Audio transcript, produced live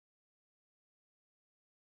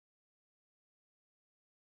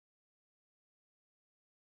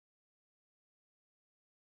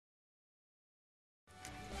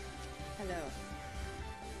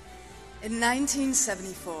In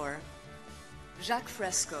 1974, Jacque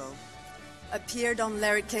Fresco appeared on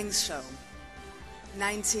Larry King's show.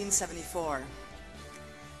 1974.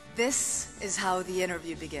 This is how the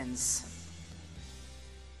interview begins.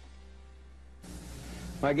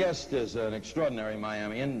 My guest is an extraordinary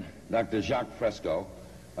Miamian, Dr. Jacque Fresco.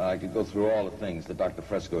 I could go through all the things that Dr.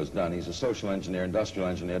 Fresco has done. He's a social engineer, industrial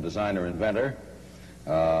engineer, designer, inventor,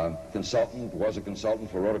 consultant, was a consultant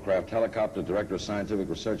for Rotorcraft Helicopter, director of Scientific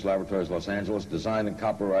Research Laboratories, Los Angeles, designed and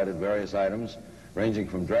copyrighted various items, ranging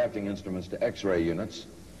from drafting instruments to X-ray units.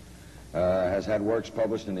 Has had works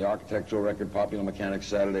published in the Architectural Record, Popular Mechanics,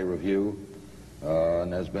 Saturday Review,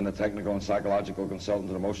 and has been a technical and psychological consultant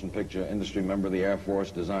to the motion picture industry, member of the Air Force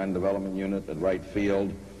Design and Development Unit at Wright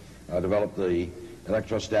Field, developed the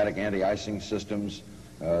electrostatic anti-icing systems,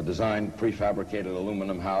 designed prefabricated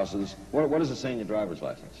aluminum houses. What does it say in your driver's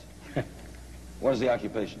license? What is the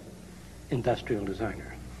occupation? Industrial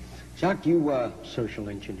designer. Jacque, you... Social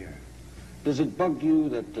engineer. Does it bug you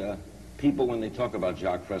that people, when they talk about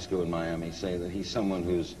Jacque Fresco in Miami, say that he's someone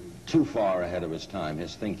who's too far ahead of his time?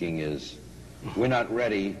 His thinking is, we're not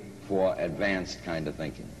ready for advanced kind of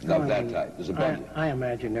thinking, of that type. Does it bug you? I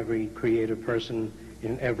imagine every creative person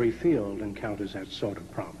in every field encounters that sort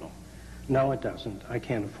of problem. No, it doesn't. I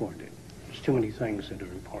can't afford it. There's too many things that are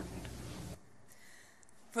important.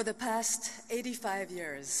 For the past 85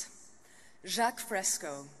 years, Jacque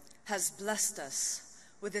Fresco has blessed us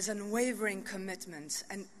with his unwavering commitment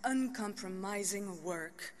and uncompromising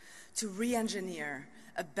work to re-engineer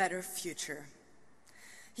a better future.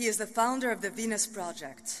 He is the founder of the Venus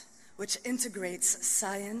Project, which integrates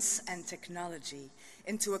science and technology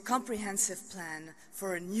into a comprehensive plan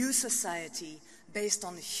for a new society based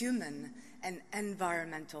on human and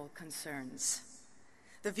environmental concerns.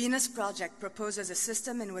 The Venus Project proposes a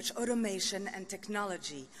system in which automation and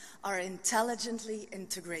technology are intelligently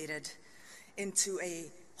integrated into a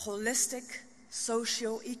holistic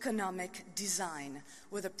socio-economic design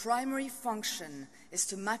where the primary function is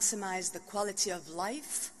to maximize the quality of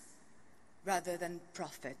life rather than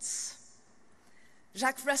profits.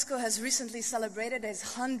 Jacque Fresco has recently celebrated his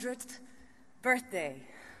 100th birthday.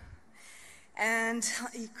 And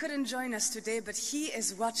he couldn't join us today, but he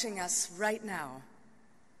is watching us right now.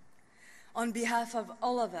 On behalf of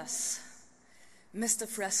all of us, Mr.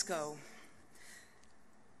 Fresco,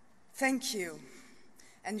 thank you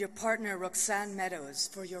and your partner Roxanne Meadows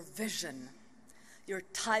for your vision, your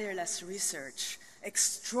tireless research,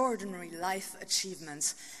 extraordinary life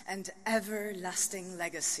achievements, and everlasting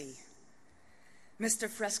legacy. Mr.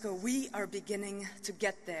 Fresco, we are beginning to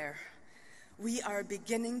get there. We are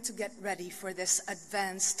beginning to get ready for this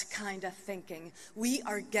advanced kind of thinking. We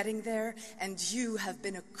are getting there, and you have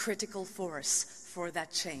been a critical force for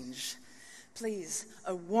that change. Please,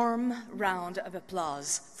 a warm round of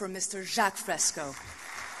applause for Mr. Jacque Fresco.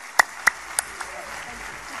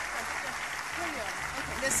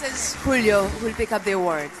 This is Julio, who will pick up the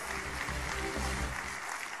award.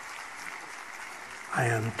 I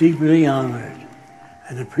am deeply honored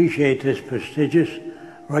and appreciate this prestigious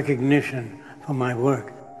recognition for my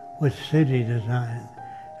work with city design.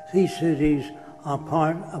 These cities are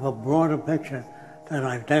part of a broader picture that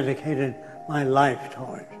I've dedicated my life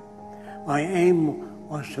toward. My aim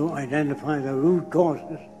was to identify the root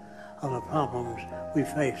causes of the problems we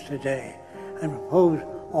face today and propose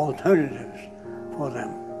alternatives for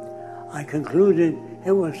them. I concluded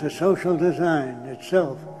it was the social design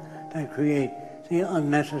itself that creates the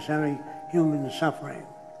unnecessary human suffering,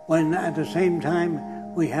 when at the same time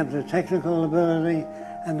we have the technical ability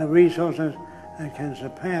and the resources that can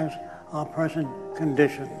surpass our present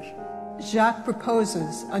conditions. Jacque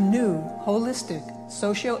proposes a new, holistic,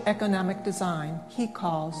 socio-economic design he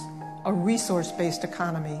calls a resource-based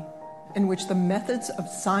economy, in which the methods of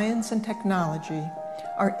science and technology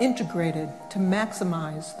are integrated to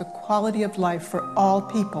maximize the quality of life for all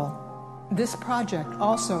people. This project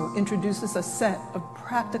also introduces a set of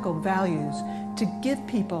practical values to give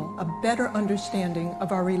people a better understanding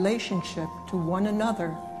of our relationship to one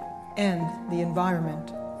another and the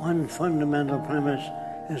environment. One fundamental premise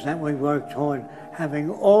is that we work toward having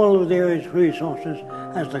all of the Earth's resources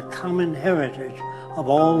as the common heritage of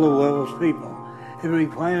all the world's people. It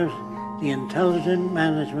requires the intelligent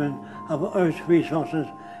management of Earth's resources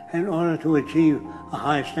in order to achieve a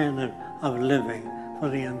high standard of living for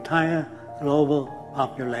the entire global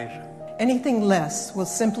population. Anything less will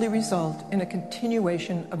simply result in a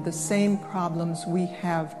continuation of the same problems we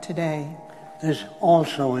have today. This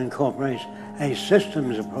also incorporates a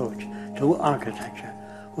systems approach to architecture,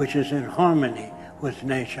 which is in harmony with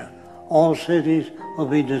nature. All cities will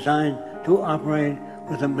be designed to operate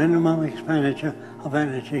with a minimum expenditure of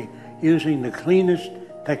energy using the cleanest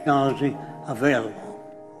technology available.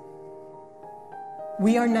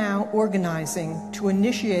 We are now organizing to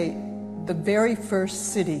initiate the very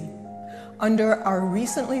first city under our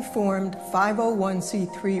recently formed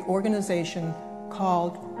 501c3 organization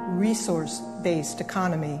called Resource-Based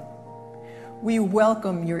Economy. We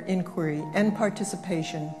welcome your inquiry and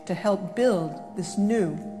participation to help build this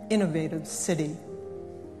new, innovative city.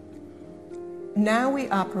 Now we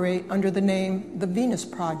operate under the name The Venus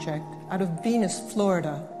Project out of Venus,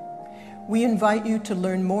 Florida. We invite you to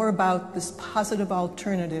learn more about this positive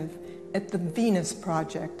alternative at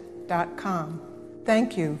thevenusproject.com.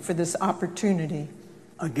 Thank you for this opportunity.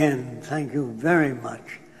 Again, thank you very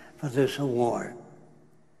much for this award.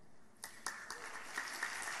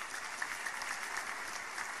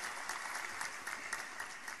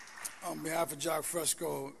 On behalf of Jacque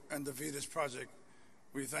Fresco and the Venus Project,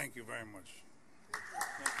 we thank you very much.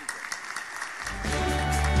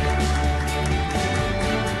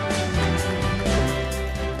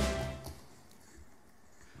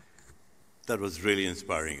 That was really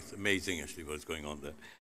inspiring. It's amazing, actually, what's going on there.